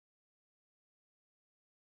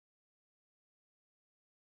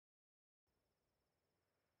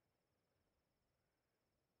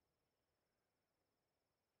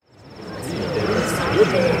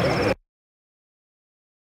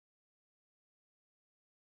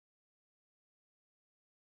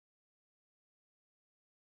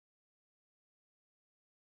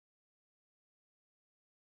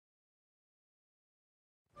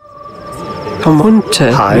Come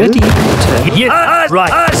unter. Heil. Ready. Unter. Yes,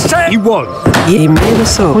 right. I say you won.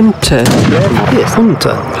 So. Unter. Yes,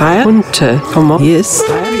 unter. Heil. Unter. Come on. Yes.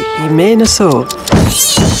 So.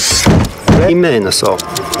 So.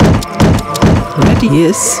 Ready.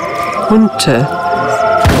 Yes. Unter.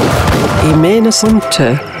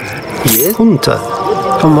 Unter. Yes, unter.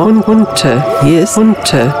 Come on. Unter. Yes.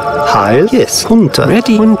 Unter. Heil. Yes, unter.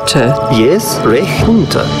 Ready. Unter. Yes, recht,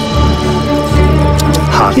 unter.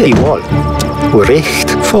 Heil. Jawohl. Recht,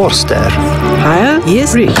 Forster. Heil.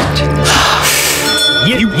 Yes. Recht.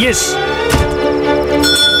 Yes.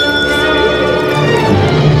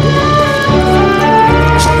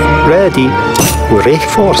 Ready. Recht,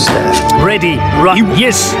 Forster. Ready. Right.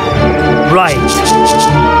 Yes. Right.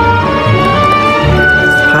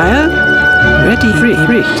 Heil. Ready.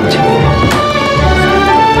 Recht.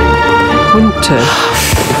 Unter.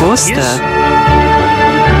 Forster. Yes.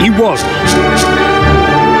 You won.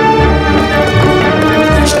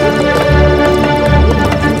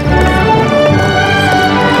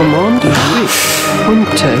 Come on. Recht.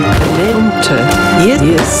 Unter. Unter. Yes.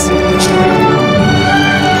 Yes.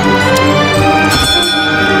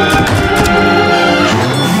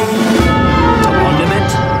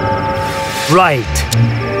 Monument. Right.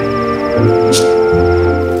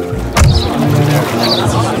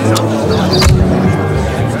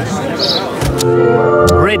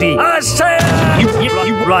 Ready. I say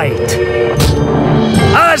you right.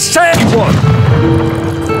 I say you won.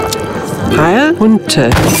 Heil. Unter.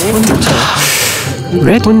 Unter.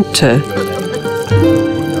 Red. Unter.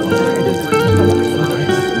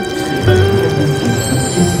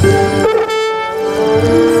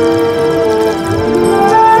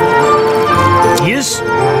 Yes.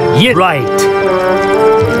 Yeah. Right.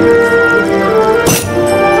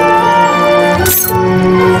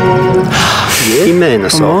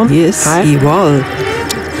 Yes, Come on. Yes. Jawohl.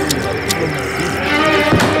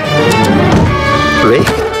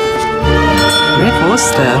 Recht. Red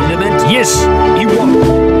Forster. Monument. Yes. You won.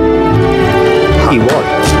 Jawohl.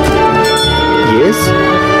 Yes.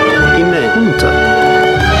 Unter.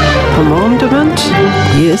 Commandment.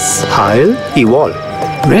 Yes. Heil. Jawohl.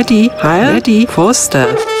 Ready. Heil. Ready. Forster.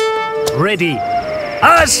 Ready.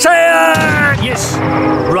 I say yes.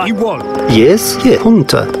 Right. You won. Yes, yes,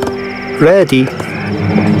 unter. Ready.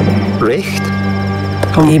 Recht.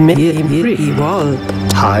 Jawohl.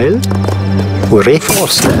 Heil. Recht,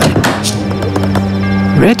 Forster.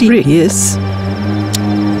 Ready. Yes.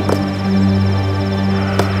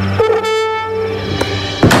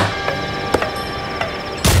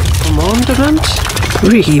 Commandment.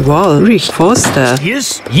 Jawohl. Recht. Forster.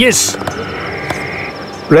 Yes. Yes.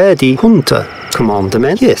 Ready. Unter.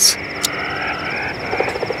 Commandment. Yes.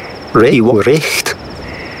 Recht.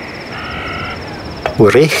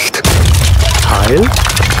 Recht. Heil.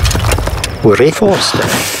 Recht, Forster.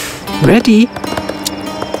 Ready.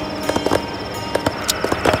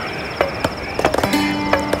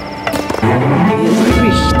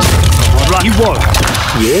 Right. You won.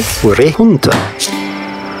 Yes. Recht, unter.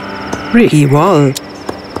 Jawohl.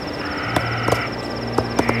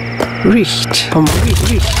 Richt. Komm,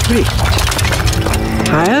 Richt.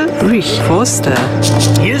 Heil. Richt. Forster.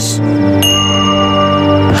 Yes.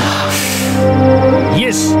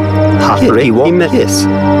 Yes. Yes.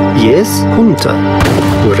 Yes. Unter.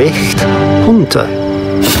 Recht. Unter.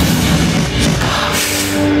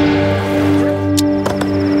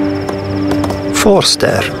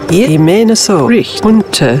 Forster. Ich meine so. Richt.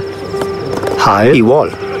 Unter. Heil.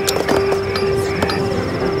 Jawohl.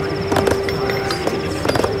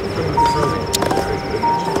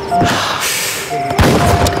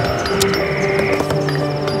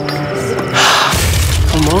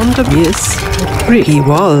 Yes.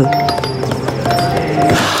 Jawohl.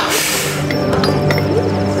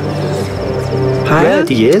 Heil.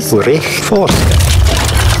 Yes. Recht, Forster.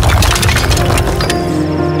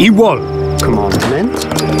 You won. Commandment.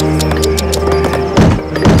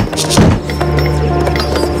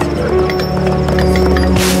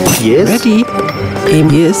 Yes. Ready.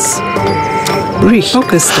 Yes. Richt.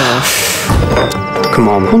 Orchester.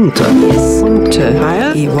 Command. Unter. Yes. Unter.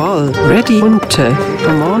 Heil. Jawohl. Ready. Unter.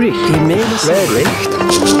 Come on. Richt. Ich meine so. Recht.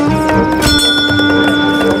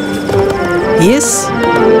 Yes.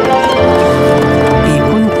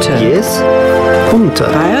 Unter. Yes. Unter.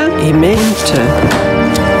 Heil. Ich meine unter.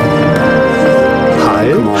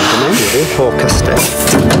 Heil. Commandment. Recht, Orchester.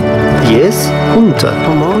 Yes. Unter.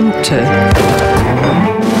 Come on. Unter.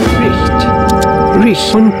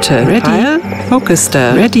 Richt. Unter. Ready. Heil.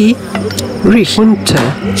 Orchester. Ready. Richt. Unter.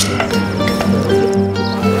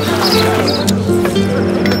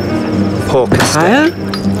 Orchester. Heil.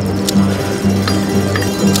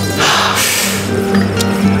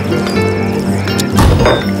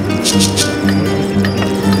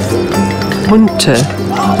 Unter.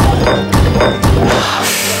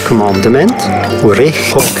 Commandement.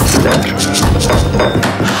 Recht. Orchester.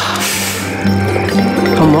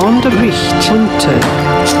 Commander Richt. Unter.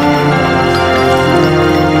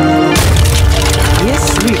 Yes,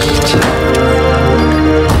 Richt.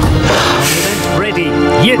 Ready.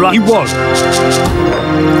 Yeah, right. You want.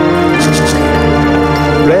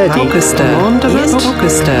 Ready. Orchester. Commander yes.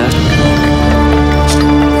 Orchester.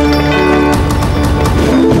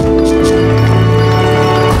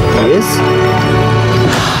 Yes.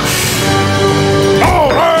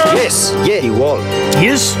 Yes. Yeah, you want.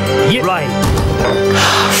 Yes. Yeah, right.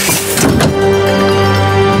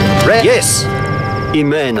 Ready. Yes.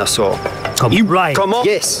 Imena så. Come you right. Come on.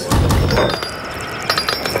 Yes.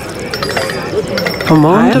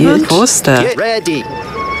 Commander Foster. Get ready.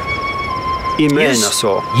 Imena Yes.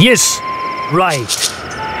 så. Yes. Right.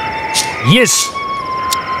 Yes.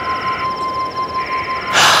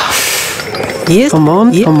 Yes.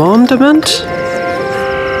 Commandment.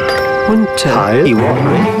 Unter. Teil. I want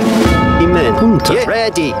ready. Imen. Unter. Get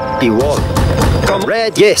ready. I want. Come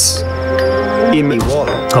ready. Yes. Im I want.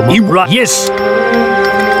 Come you right. Yes.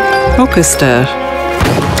 Orchester.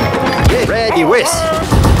 Get ready. West.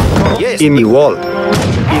 Yes. Im I want.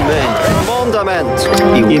 Imen. Commandment.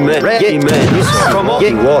 Imen. Ready. Imen. Come on.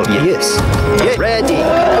 Get wall. Yes. Get ready.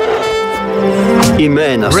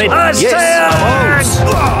 Imen. Ready. Yes.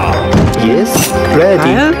 Yes.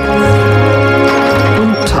 Ready.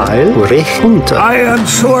 Teil. Recht. Unter. I am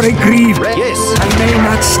sorry, grieved. Yes. I may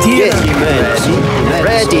not steer. Yes. Imen.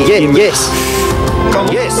 Ready. Yes. Come.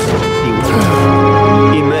 Yes.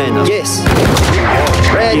 Imen. Yes.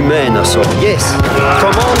 Ready. Imen. So. Yes.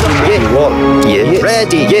 Command. Get wall. Yes.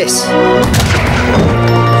 Ready. Yes.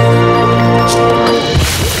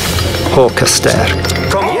 Orchester.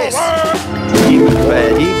 Come. Yes.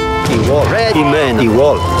 Ready. Wall. Ready. Imen.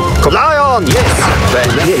 Wall. Come. Lion. Yes.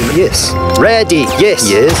 Ready. Yes. Ready. Yes.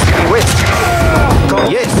 Yes. West.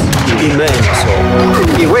 Come. Yes. Imen. So.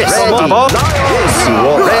 I west. Ready. Yes.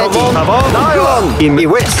 Wall. Ready. Lion. I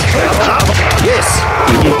west. Yes.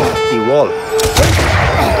 I wall.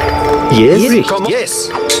 Yes. Come. Yes.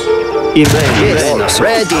 Imen. Yes.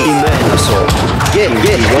 Ready. Imen. So. Yes.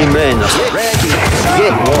 Yes. Imen. Ready.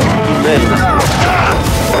 Yes. Wall. Imen.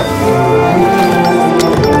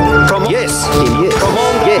 Come. Yes. Yes. Come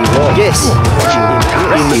on. Yes. Yes.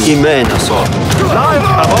 Imen. So. Live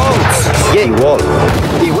about. Yes. Wall.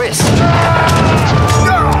 I west.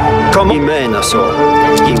 Come. Imen. So.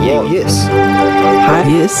 Yes.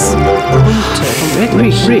 Yes.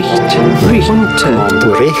 Unter. Richt. Unter.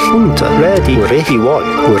 Recht. Unter. Ready. Ready. Wall.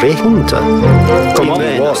 Recht. Unter. Come on.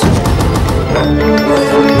 Wall.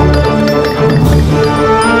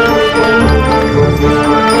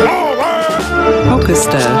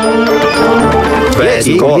 Orchester.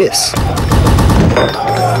 Ready. Yes.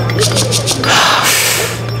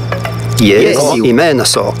 Yes. Imen.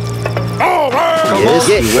 So. Yes.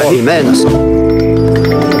 Imen. So.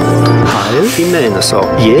 Imen. So.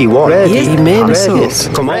 Yes. Yes. Imen. So. Yes.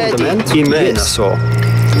 Commandment. Imen. So.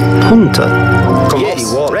 Hunter.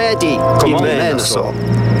 Yes. Ready. Imen. So.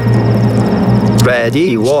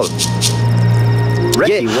 Ready. Wall.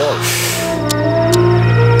 Ready. Wall.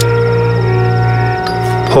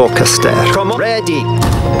 Orchester. Come on. Ready.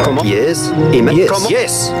 Come on. Yes. Imen. Yes. Come on.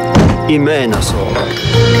 Yes. Imen. So.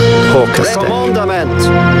 Orchester. Commandment.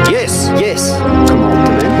 Yes. Yes.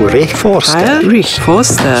 Commandment. Richt Forster. Richt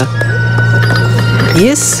Forster.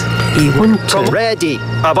 Yes. Unter. Come ready.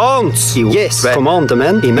 Abounds. Yes.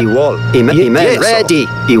 Commandment. Imen. Wall. Imen. Ready.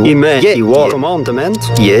 Imen. Wall. Commandment.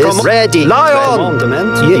 Yes. Come ready. Lion.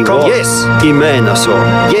 Commandment. Yes. Imen. So.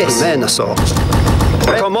 Yes. Imen. So.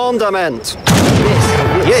 Commandment.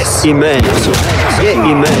 Yes. Imen. So. Yes.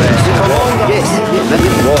 Imen. Command. Yes.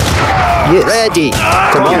 Yes. Ready.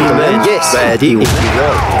 Commandment. Yes. Ready.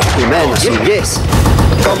 Imen. So. Yes.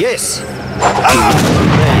 Yes.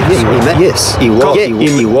 Yes. I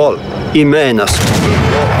wall. Imen. So.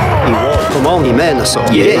 Command. Imen. So.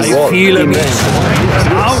 Yes. I feel a Imen.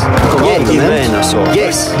 now. Command. Imen. So.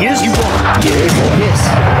 Yes. Yes, you want. Yes. Yes.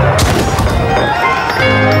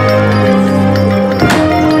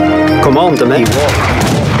 Commandment.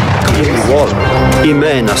 Wall.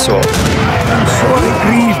 Imen. So. Sorry,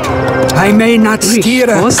 grieved. I may not Richt steer.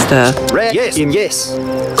 Forster. Yes. Yes.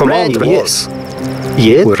 Command. Yes.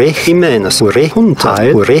 Yes. Recht. Imen. So. Recht.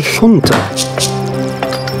 Unter. Recht. Unter.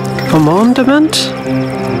 Commandment.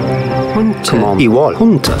 Unter. I wall.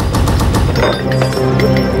 Unter.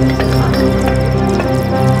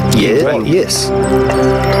 Yes. Yes.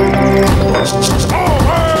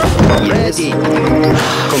 Ready.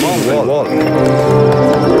 Come on, wall.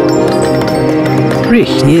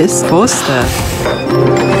 Rich, yes, Forster.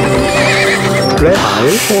 Red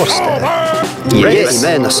Forster. Yes,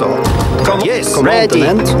 ESOC. Come, yes,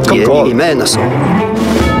 commandment. Come, ESOC.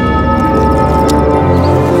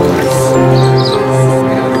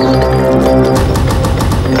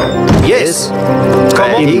 Yes.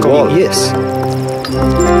 Come on, equal. Yes.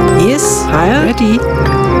 Yes, higher, ready.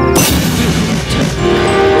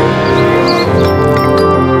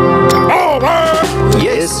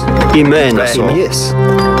 Yes. ESOC. Yes.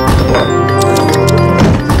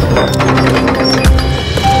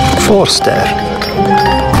 Forster.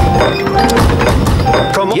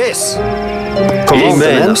 Come on. Yes. Come on,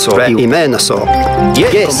 ESOC.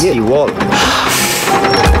 Yes. ESOC.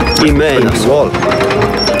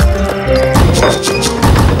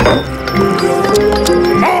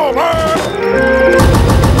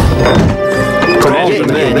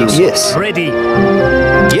 Commandment. Yes. Ready.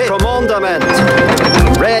 Yes. Commandment.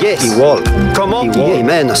 Ready. Yes. Come on,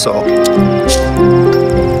 ESOC.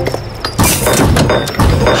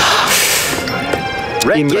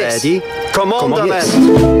 Ready. Commandment.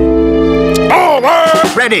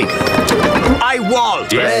 Ready. I wall.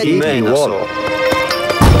 Ready. ESOC.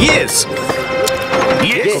 Yes.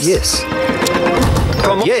 Yes. Yes.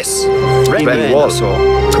 Come on. Yes. Ready.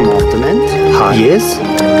 ESOC. Commandment. Yes.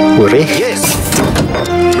 Ready. Yes.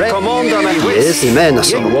 Commandment. Yes.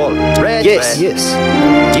 ESOC. Ready. Yes. Yes.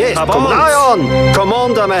 Yes. Lion.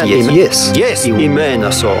 Commandment. Yes. Yes.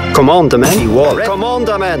 ESOC. Commandment.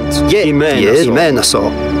 Commandment. Yes.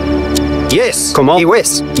 ESOC. Yes. Command.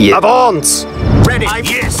 Yes. Advance. Ready.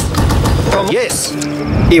 Yes. Yes.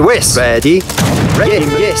 Yes. Ready. Ready.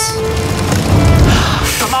 Yes.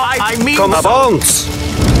 Come on. I mean. Come advance.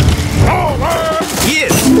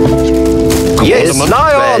 Yes. Yes.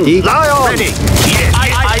 Lion. Ready. Lion. Ready. Yes. I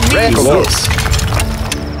mean. Yes.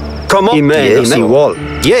 Come on. Yes.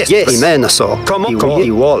 Yes. Yes. ESOC. Come on.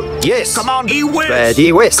 Yes. Come on. He will.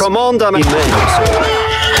 Ready. Yes. Commandment.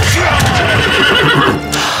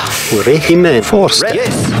 Ready. Forster.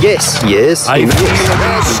 Yes. Yes. Yes. I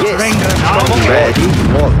Yes. feel Yes. Ready.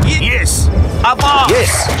 Yes. Above. Yes.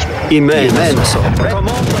 ESOC. Ready.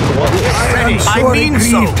 I mean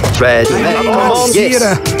so. Ready.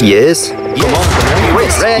 Yes. Yes.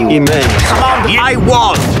 Commandment. Ready. Come on. I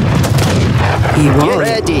wall. He was.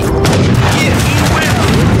 Ready. Yes. He will.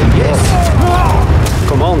 Yes.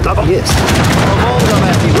 Command. Yes.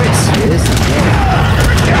 Commandment. Yes. Yes.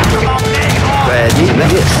 Ready.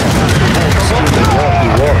 Yes.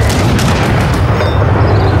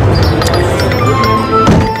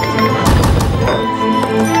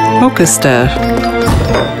 Orchestra.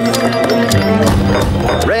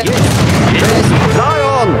 Ready. Ready.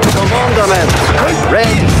 Lion. Commandment.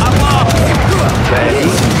 Ready. Ready.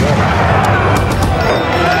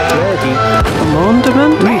 Ready.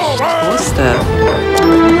 Commandment. Rich, Forster.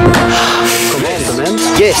 Commandment.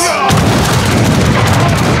 Yes.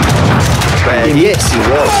 Ready. Yes. You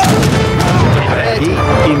will. Ready.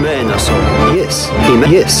 ESOC. Yes.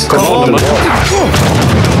 Yes. Commandment.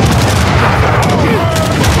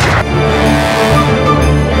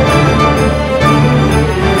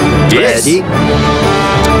 Yes. Ready.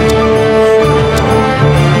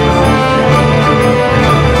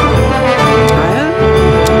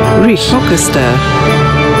 Higher. Rich, Orchestra.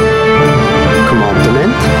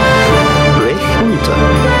 Commandment. Recht unter.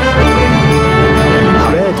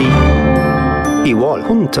 Ready. Igual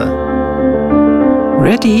unter.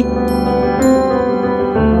 Ready.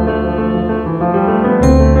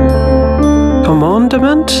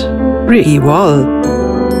 Commandment. Rich, wall.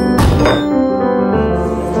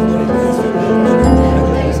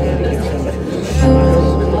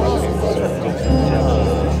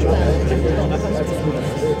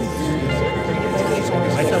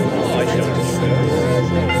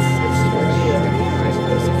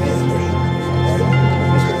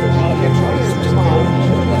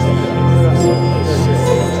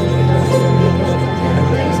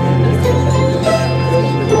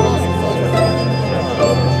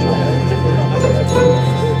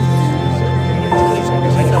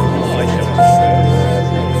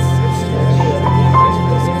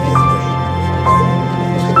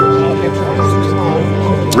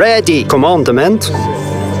 Ready. Commandment.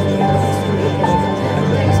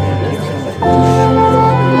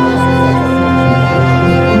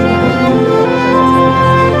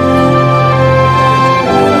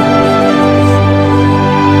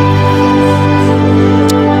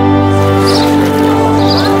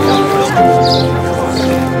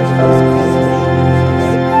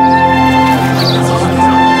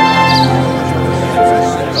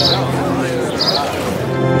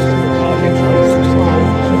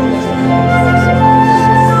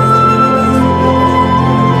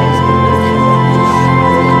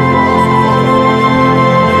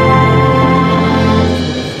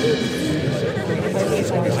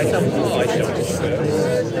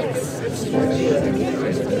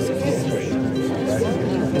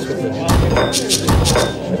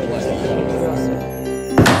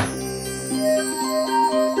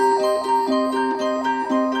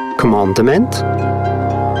 Commandement.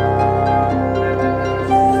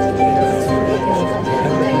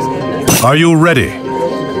 Are you ready?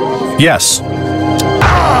 Yes.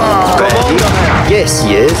 Commandment. Yes,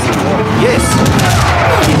 yes. Yes.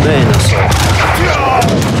 Immenso.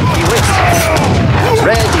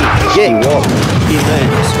 Ready. Yeah.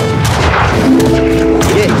 Immenso.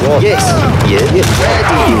 Yeah. Yes. Yeah.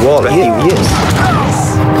 Ready. Yes.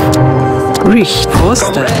 Rich.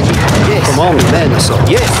 Poster. Yes. Command. Immenso.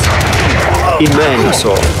 Yes.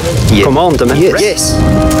 Immenso. Yeah. Commandment. Yes.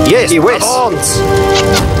 Yes. Yes.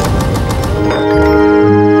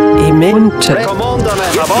 Unter.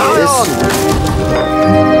 Commandment.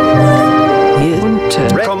 Unter.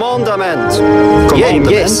 Commandment.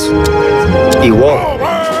 Yes. Igual.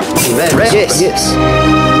 Yes. Yes.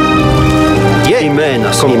 Yeah.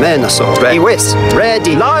 Immenso. Yes.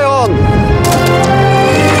 Ready. Lion.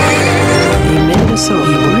 Immenso.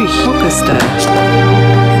 Rich. Orchestra.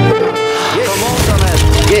 Commandment.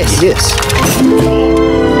 Yes. Yes.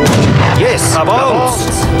 Yes.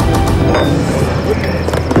 Avance.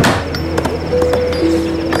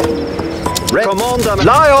 Commandment.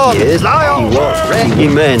 Lion. Yes. Lion.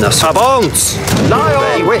 Immenso. Avance.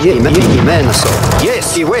 Lion. Immenso.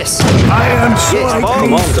 Yes. Yes. I am sorry.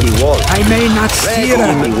 Command. I may not steer.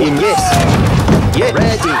 Yes. Yeah.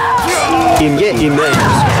 Ready. Immenso.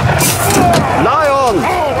 Lion.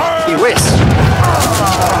 Yes.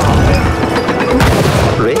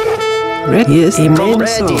 Ready. Yes. Immenso.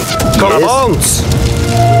 Ready. Avance.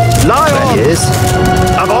 Lion. Yes.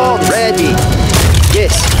 Avance. Ready.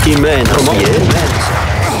 Yes. Immenso.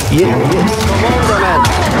 Yes. Commandment.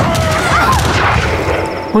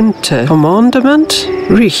 Unter. Commandment.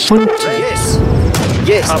 Rich. Unter. Yes.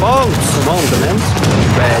 Yes. Avance. Commandment.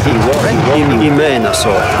 Ready.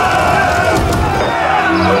 Immenso.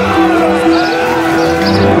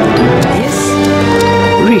 Yes.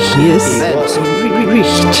 Rich. Yes.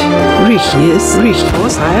 Richt. Rich. Yes. Richt.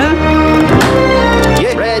 Poster.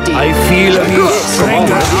 Yeah. Ready. I feel a new strength.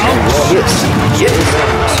 Yes. Yes.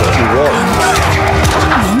 Immenso.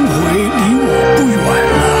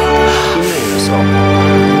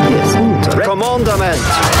 Yes. Commandment.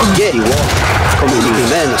 Yeah.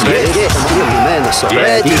 Immenso. Yes. Immenso.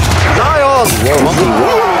 Ready. Lion. Yeah.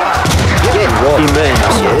 Immenso.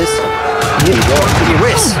 Yes.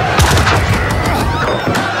 Yes.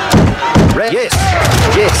 Yes.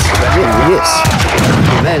 Yes. Yes.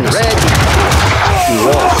 Immenso. Ready.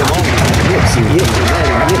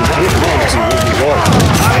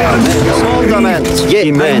 Commandment. Yeah.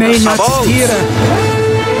 I may not steer.